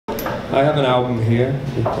I have an album here,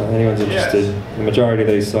 if anyone's interested. Yes. The majority of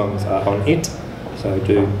these songs are on it, so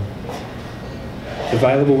do.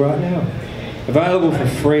 Available right now. Available for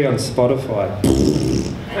free on Spotify.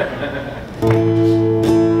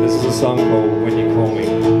 This is a song called When You Call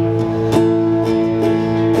Me.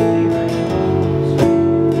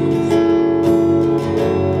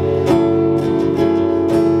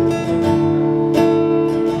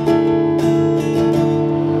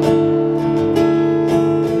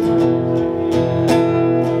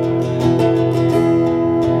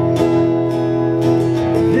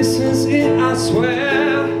 I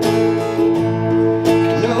swear,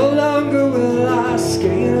 no longer will I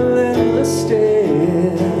scale endless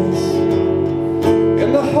stairs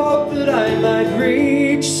in the hope that I might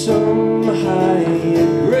reach some higher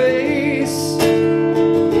grace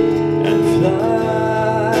and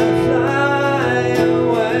fly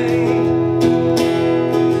away.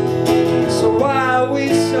 So why are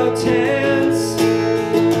we so tense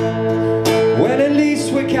when at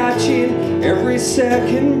least we're catching every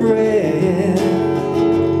second breath?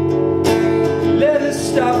 Let us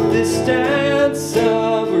stop this dance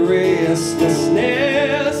of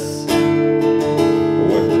restlessness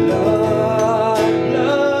with blood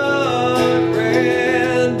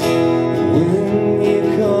red. When you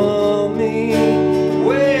call me,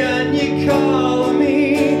 when you call me,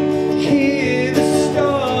 hear the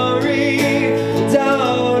story,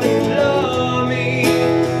 don't ignore me,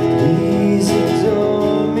 please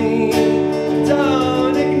adore me.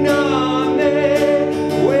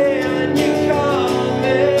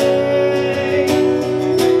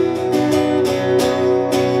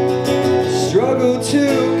 To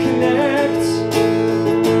connect,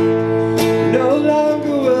 no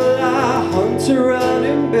longer will I hunt around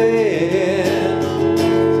in bed,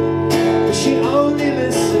 but she only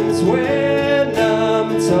listens when I'm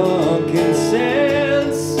talking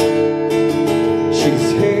sense.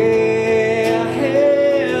 She's here,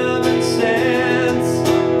 heaven sent.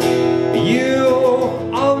 You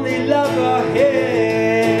only love her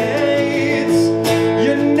hates.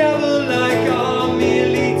 You're never like a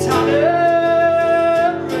merely tired.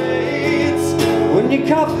 When you're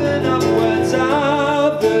coughing up words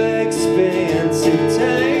of expensive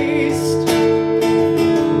taste,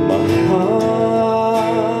 my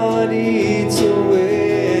heart eats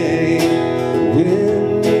away.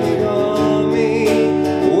 When you call me,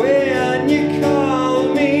 when you call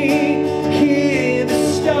me, hear the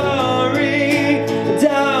story,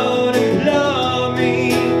 don't implore me,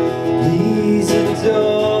 please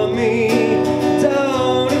adore me,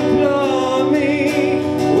 don't implore me.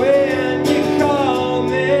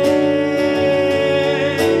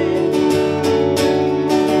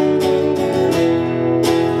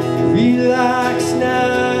 Relax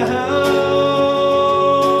now,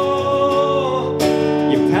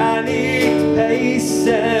 your panicked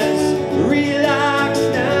paces. Relax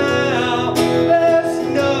now, there's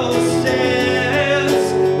no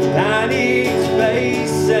sense. Panicked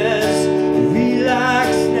faces. Relax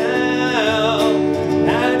now,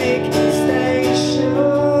 panic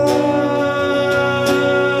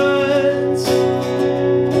stations.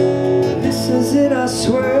 This is it, I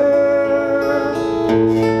swear.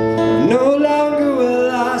 No longer will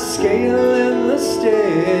I scale endless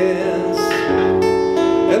stairs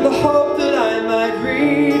in the hope that I might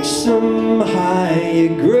reach some higher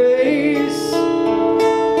grace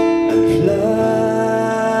and fly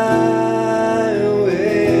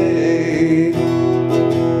away.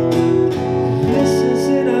 This is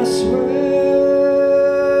it, I swear.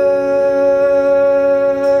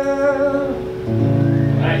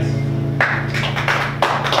 Nice.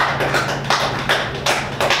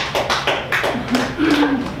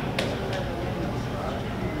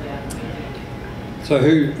 So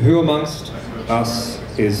who amongst us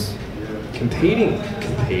is competing?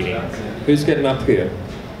 Who's getting up here?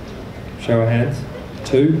 Show of hands.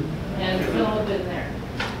 2? And Philip in there.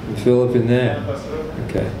 And Philip in there.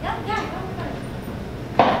 Okay.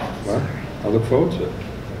 Well, I look forward to it.